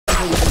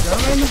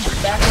again,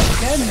 back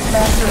again,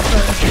 master of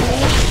certain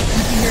school.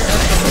 You can hear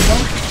us from the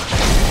monk,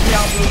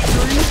 Diablo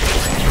 3,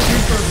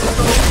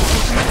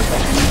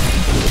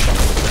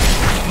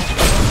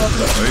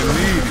 I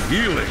need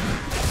healing.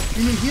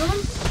 You need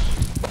healing?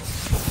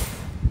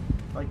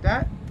 Like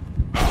that?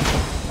 There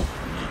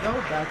you go,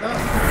 back up.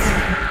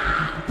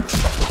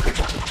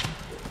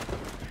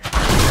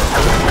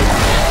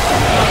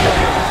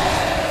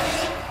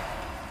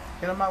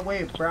 Get out of my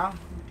way, bro.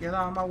 Get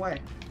out of my way.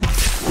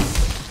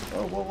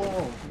 Whoa, whoa, whoa,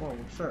 whoa, whoa,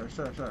 sir.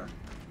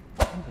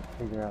 I need to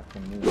figure out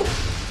some new.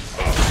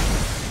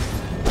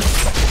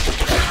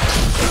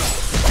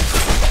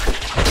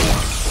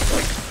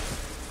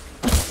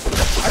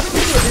 I think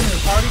people are in the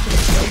party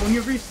because when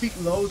you speak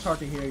low, it's hard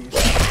to hear you.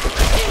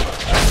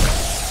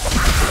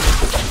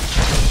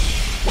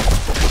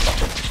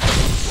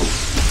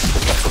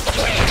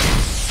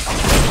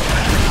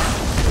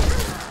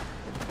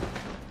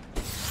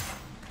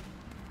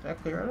 Is that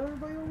clear out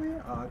everybody over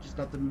here? Oh, I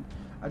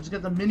just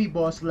got the mini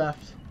boss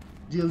left.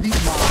 The elite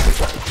mob.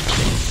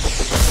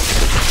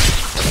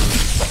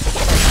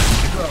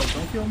 Bro,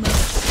 don't kill me.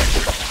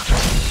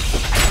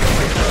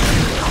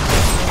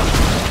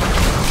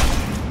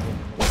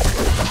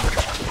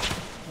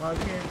 Why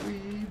can't we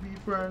be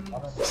friends?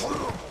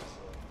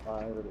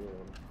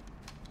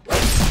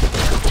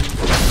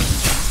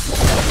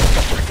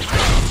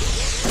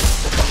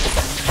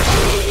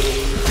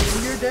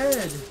 You're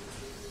dead.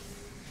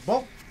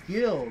 Bulk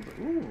Guild.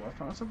 Ooh, I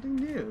found something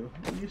new.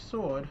 A new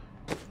sword.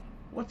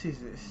 What is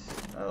this?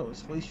 Oh,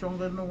 it's way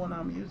stronger than the one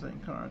I'm using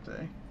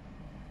currently.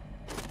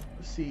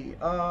 Let's see.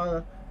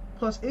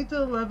 Plus 8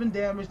 to 11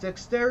 damage,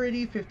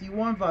 dexterity,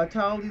 51,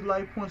 vitality,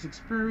 life points,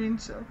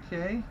 experience.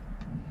 Okay.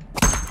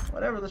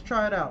 Whatever, let's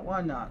try it out.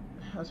 Why not?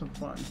 Have some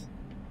fun.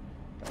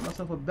 Got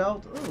myself a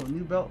belt. Oh,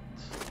 new belt.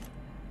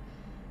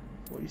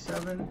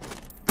 47.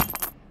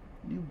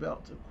 New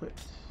belt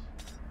equipped.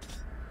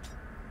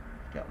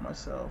 Got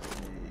myself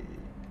a...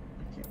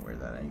 I can't wear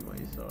that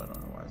anyway, so I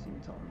don't know why it's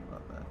even telling me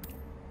about that.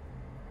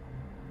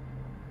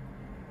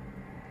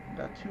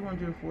 Got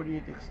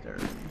 248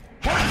 dexterity.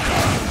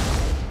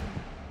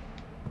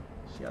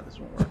 See how this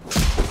one works.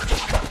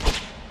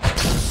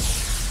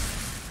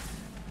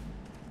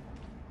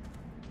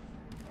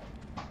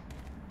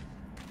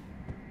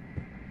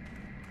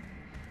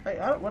 Hey,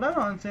 what I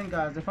don't understand,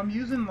 guys, if I'm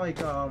using like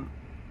if I'm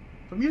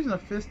using a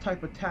fist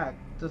type attack,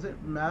 does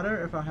it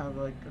matter if I have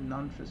like a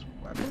non-fist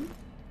weapon?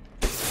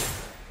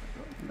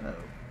 No.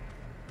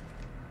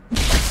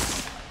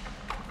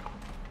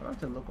 I don't have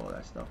to look all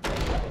that stuff up.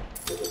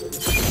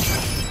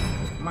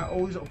 Am I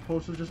always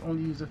supposed to just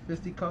only use a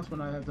fisticuffs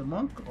when I have the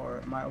monk,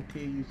 or am I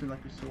okay using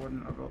like a sword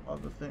and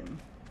other thing?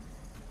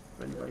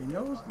 If anybody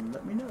knows, then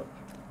let me know.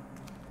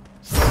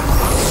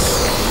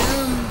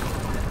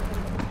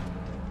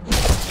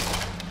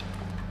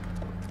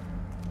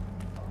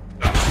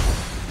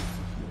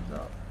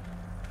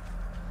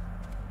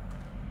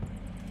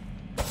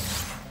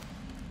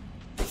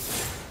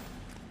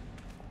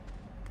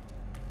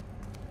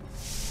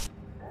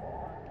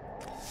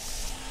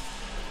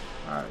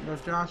 Alright, now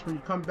Josh, when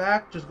you come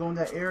back, just go in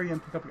that area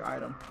and pick up your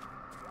item.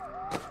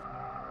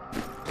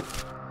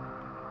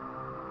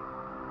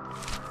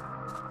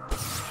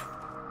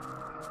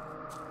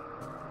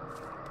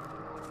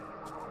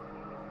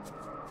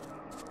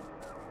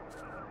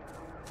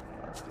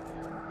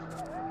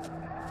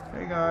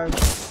 Hey guys.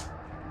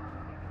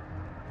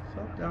 What's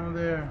up down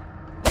there?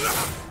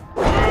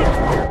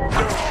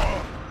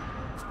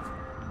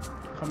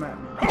 Come at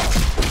me.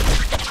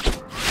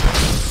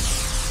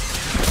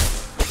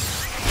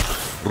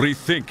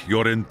 Rethink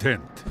your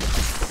intent.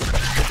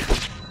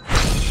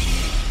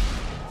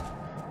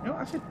 You know,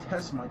 I should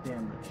test my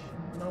damage.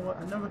 You know what?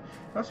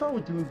 That's all I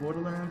would do in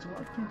Borderlands.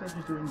 Why can't I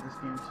just do it in this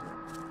game too?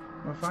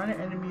 When I find an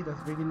enemy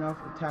that's big enough,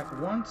 attack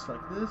once, like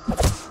this,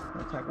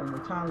 and attack one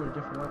more time with a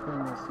different weapon,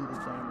 and see the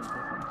damage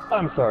difference.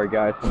 I'm sorry,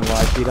 guys, from the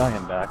live feed. I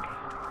am back.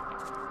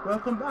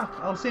 Welcome back.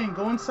 I was saying,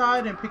 go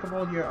inside and pick up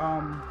all your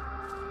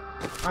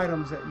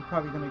items that you're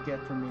probably gonna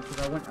get from me,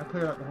 because I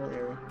cleared out the whole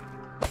area.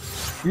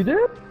 You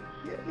did?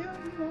 Yeah, you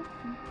know.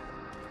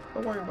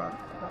 Don't worry about it.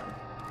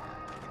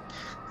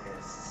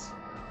 Yes.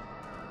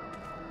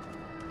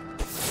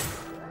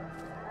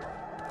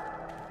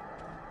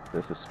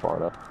 This is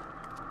Sparta.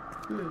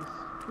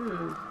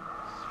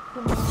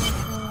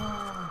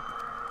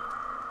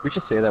 We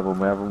should say that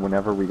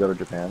whenever we go to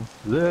Japan.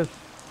 This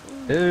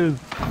is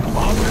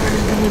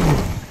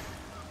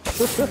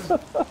This is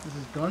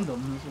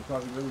Gundam. This will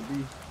probably really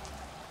be.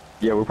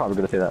 Yeah, we're probably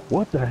gonna say that.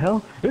 What the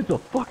hell? It's a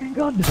fucking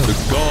Gundam! The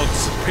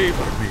gods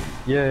favor me.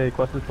 Yay,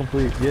 quest is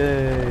complete.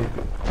 Yay!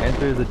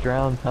 Enter the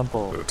drowned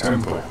temple. The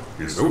temple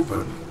is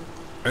open.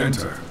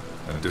 Enter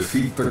and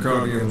defeat the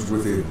guardians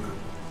within.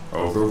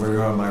 Although they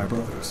are my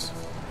brothers,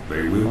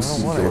 they will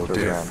seek your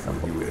death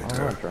when you I don't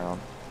enter. want to drown.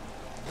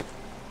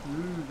 They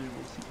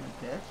will seek my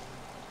death.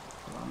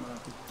 So I'm gonna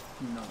have to,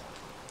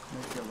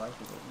 make your life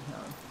a little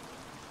hell.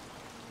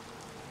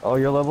 Oh,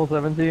 you're level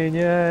 17,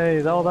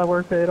 yay! All that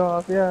work paid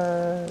off,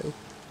 yay!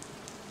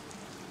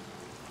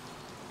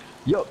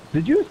 Yo,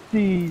 did you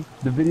see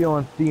the video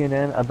on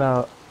CNN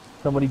about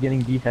somebody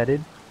getting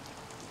beheaded?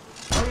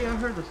 Oh yeah, I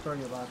heard the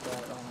story about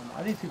that.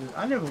 I didn't see the.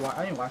 I didn't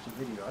watch the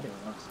video. I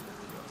didn't want to see the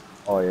video.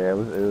 Oh yeah, it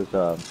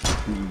was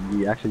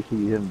we actually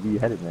see him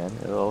beheaded, man.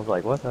 I was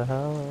like, what the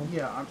hell?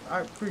 Yeah,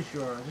 I'm pretty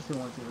sure. I just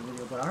didn't want to see the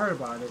video, but I heard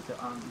about it. The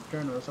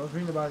journalist. I was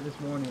reading about it this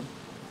morning.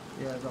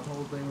 Yeah, the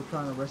whole thing. We're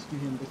trying to rescue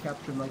him. They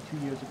captured him like 2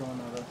 years ago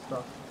and all that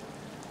stuff.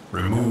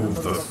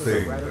 Remove the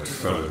thing that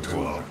fell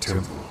into our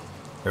temple.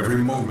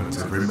 Every moment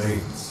it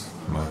remains,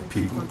 my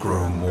people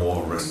grow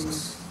more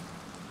restless.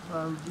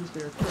 Reduce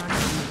their attack and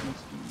movement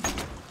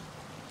speed.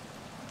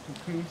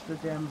 Increase the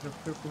damage of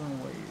crippling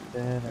waves.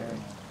 Okay.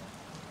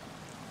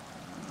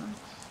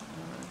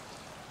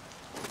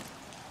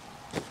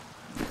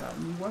 Got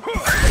new weapon.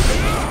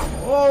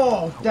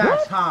 Oh,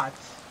 that's hot.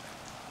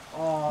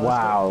 Oh,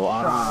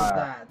 wow. Shot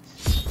that.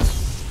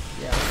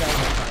 Yeah,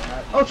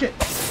 that. Oh shit!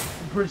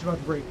 The bridge about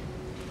to break.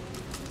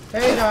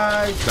 Hey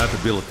guys! That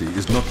ability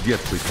is not yet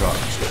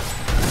recharged.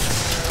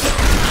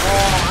 Oh,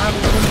 I have a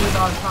limited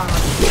amount of time I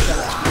can do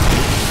that.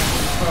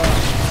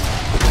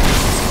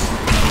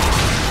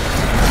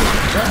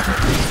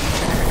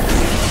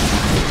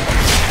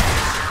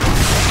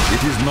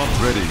 It is not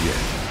ready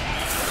yet.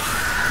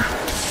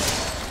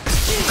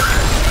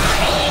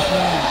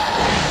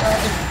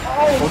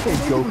 Okay,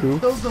 Goku.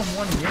 Those are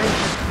 1 year.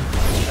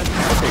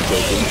 Okay,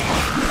 Goku.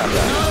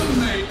 None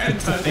may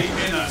enter the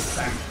inner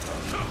sanctum.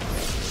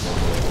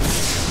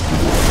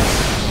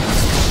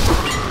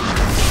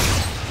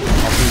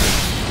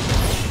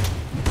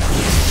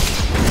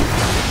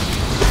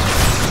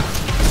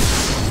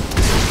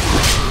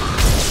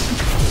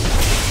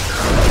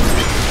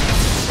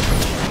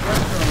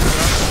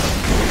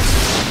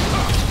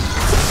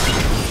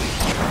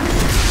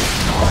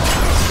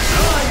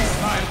 Rise,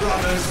 my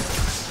brothers!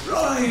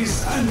 Rise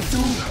and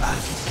do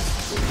battle!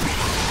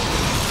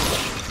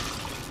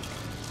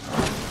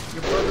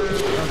 Your brother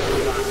is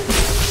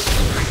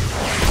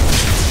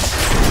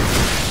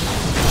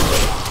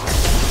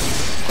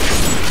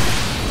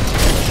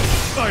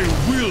I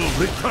will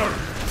return.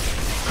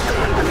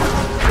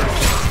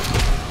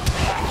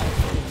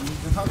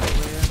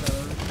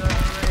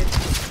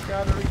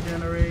 Gotta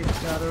regenerate,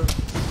 gotta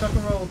tuck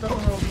and roll,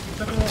 Biki,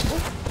 tuck and roll.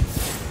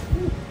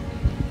 Ooh.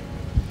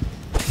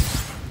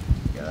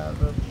 Get out of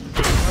the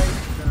fight,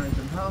 generate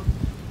some health,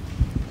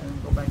 and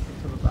go back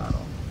into the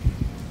battle.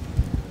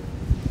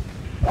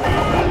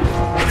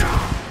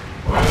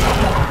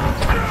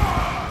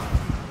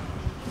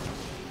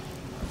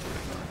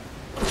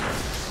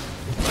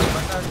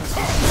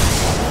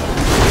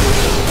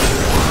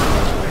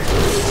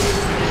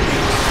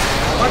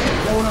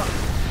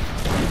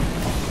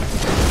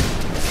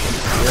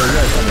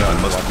 I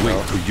must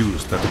wait to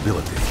use that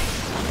ability.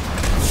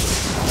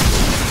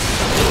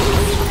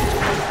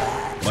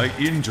 My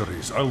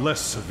injuries are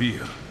less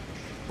severe.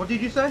 What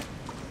did you say?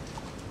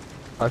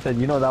 I said,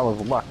 you know, that was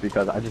luck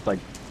because I just like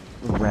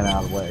ran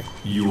out of the way.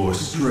 Your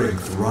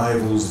strength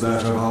rivals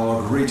that of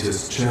our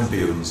greatest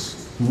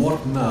champions.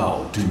 What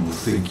now do you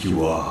think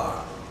you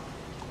are?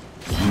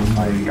 You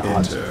may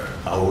enter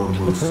our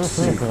most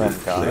sacred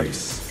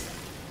place.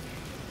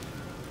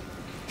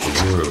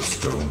 The world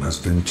stone has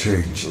been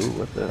changed.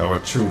 Our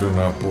children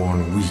are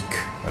born weak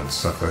and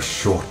suffer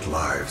short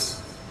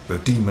lives. The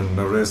demon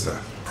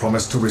Nereza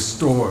promised to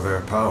restore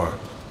their power,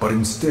 but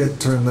instead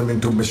turned them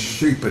into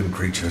misshapen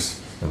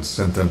creatures and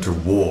sent them to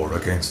war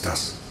against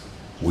us.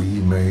 We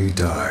may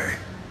die,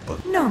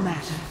 but no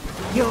matter.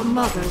 Your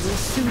mother will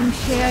soon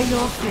share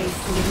your fate,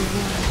 little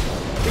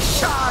one. The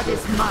shard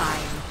is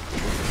mine.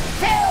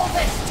 Fill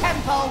this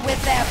temple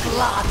with their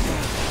blood.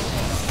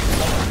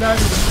 That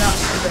is not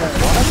fair.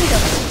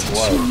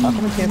 How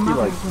come it can't be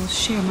like will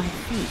share my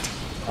fate?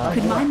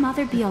 Could my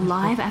mother be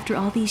alive after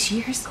all these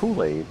years?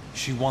 Kool-Aid?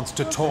 She wants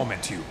to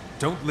torment you.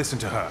 Don't listen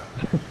to her.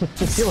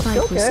 This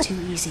fight was too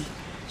easy.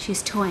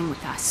 She's toying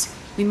with us.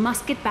 We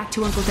must get back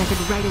to Uncle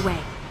Deckard right away.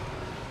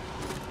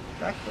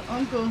 Back to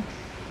Uncle.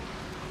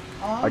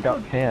 I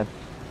got pants.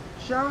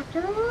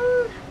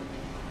 Shocker!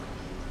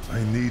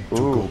 I need to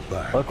go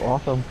back. Look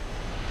awesome.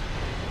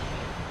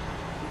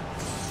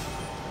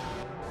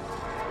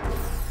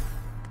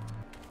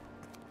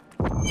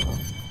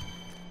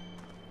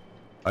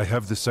 I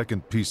have the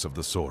second piece of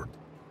the sword.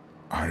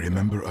 I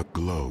remember a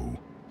glow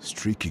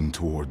streaking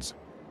towards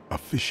a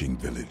fishing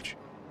village.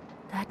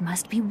 That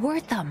must be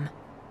Wortham.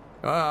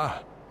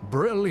 Ah,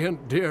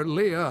 brilliant, dear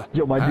Leah.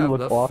 Yo, my dude Have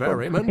looks the awesome.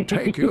 ferryman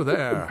take you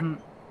there.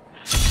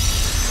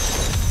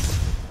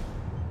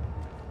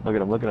 Look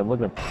at him, look at him,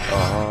 look at him.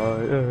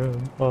 I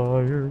am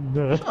Iron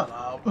Man. Shut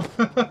up.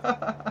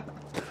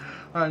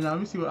 Alright, now let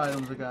me see what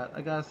items I got.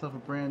 I got myself a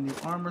brand new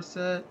armor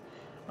set.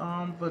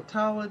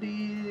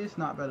 Vitality is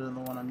not better than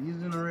the one I'm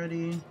using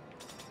already.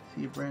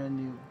 See a brand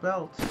new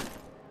belt.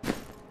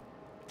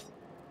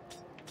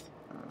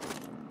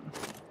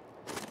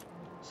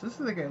 So this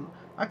is a game.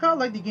 I kind of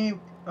like the game.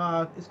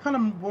 It's kind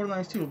of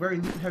Borderlands 2, a very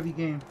loot heavy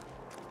game.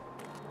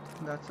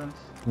 In that sense.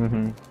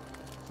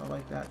 So I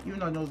like that. Even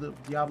though I know the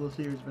Diablo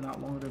series has been out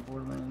longer than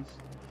Borderlands.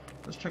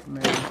 Let's check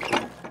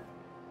manual.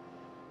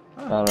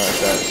 I don't know if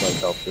that like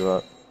helps you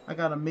out. I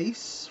got a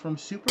mace from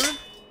Super.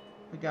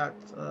 I got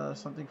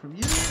something from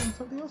you and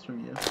something else from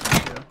you.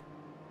 Thank you.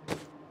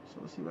 So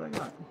let's see what I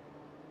got.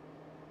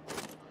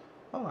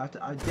 Oh, I have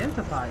to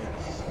identify it.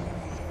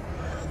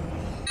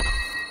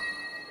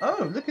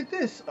 Oh, look at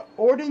this.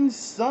 Orden's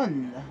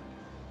Sun.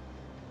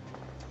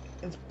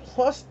 It's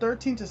plus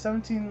 13 to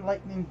 17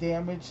 lightning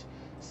damage.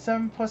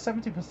 7 plus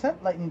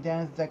 17% lightning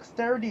damage.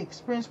 Dexterity,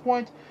 experience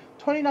point.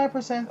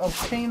 29%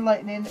 of chain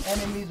lightning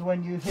enemies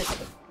when you hit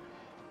them.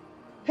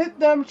 Hit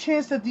them,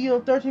 chance to deal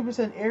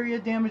 13% area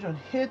damage on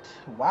hit.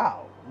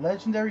 Wow.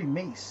 Legendary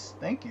mace.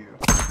 Thank you.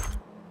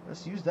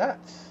 Let's use that.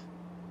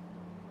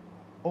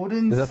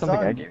 Odin's Is that something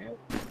Sun. I gave you?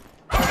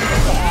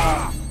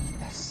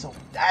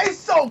 That is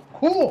so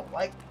cool.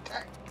 Like,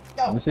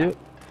 no. Let me see it.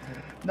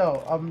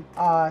 No,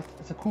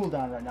 it's a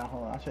cooldown right now.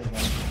 Hold on, I'll show you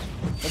again.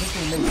 But this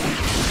is amazing.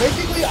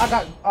 Basically, I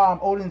got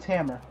Odin's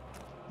hammer.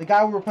 The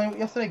guy we were playing with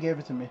yesterday gave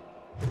it to me.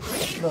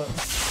 Look.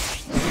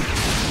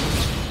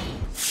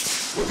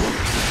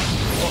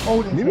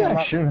 Odin's Maybe hammer.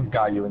 I shouldn't have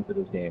got you into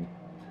this game.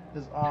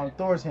 This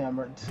Thor's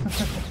hammer. I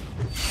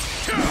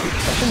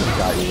shouldn't have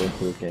got you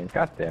into this game.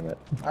 God damn it.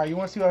 Alright, you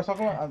want to see what I was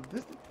talking about?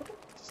 Just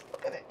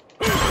look at it.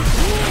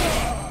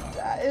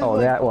 Oh,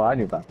 like, that? Well, I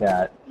knew about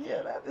that.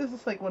 Yeah, that is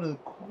just like one of the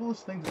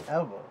coolest things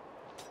ever.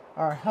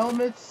 Our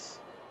helmets.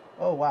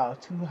 Oh wow,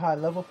 too high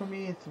level for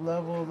me. It's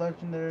level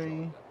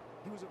legendary.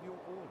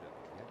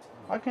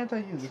 Why can't I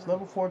use this?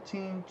 Level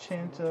 14,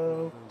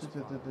 Chanto.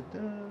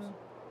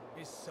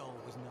 His soul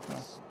was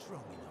not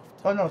strong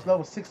enough. Oh no, it's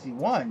level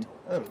 61.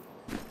 Oh,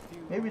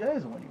 maybe that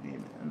is the one you gave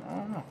me. I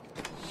don't know.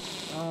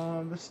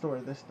 Let's store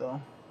this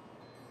though.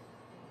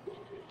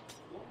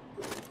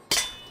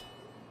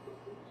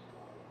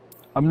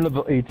 I'm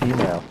level 18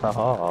 now.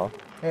 Haha.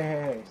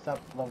 Hey, stop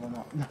leveling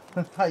up.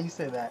 How you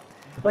say that?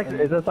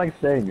 It's just like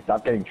saying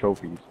stop getting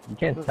trophies. You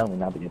can't tell me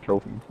not to get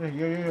trophies.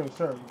 Yeah,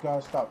 sir. You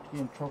gotta stop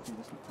getting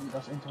trophies.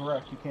 That's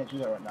incorrect. You can't do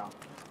that right now.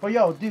 But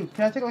yo, dude,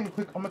 can I take like a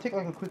quick? I'm gonna take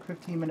like a quick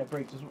 15-minute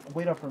break. Just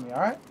wait up for me, all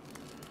right?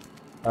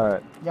 All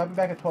right. Yeah, I'll be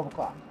back at 12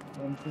 o'clock.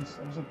 I'm just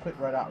gonna quit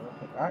right out real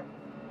quick, all right?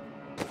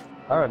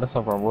 All right, that's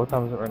no problem. What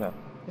time is it right now?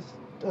 It's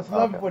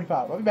 11:45.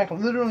 I'll be back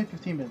in literally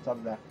 15 minutes. I'll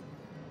be back.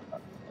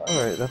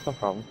 All right, that's no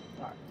problem.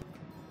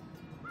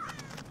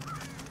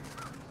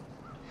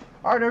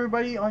 Alright,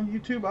 everybody on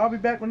YouTube, I'll be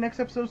back with next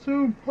episode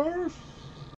soon. Peace!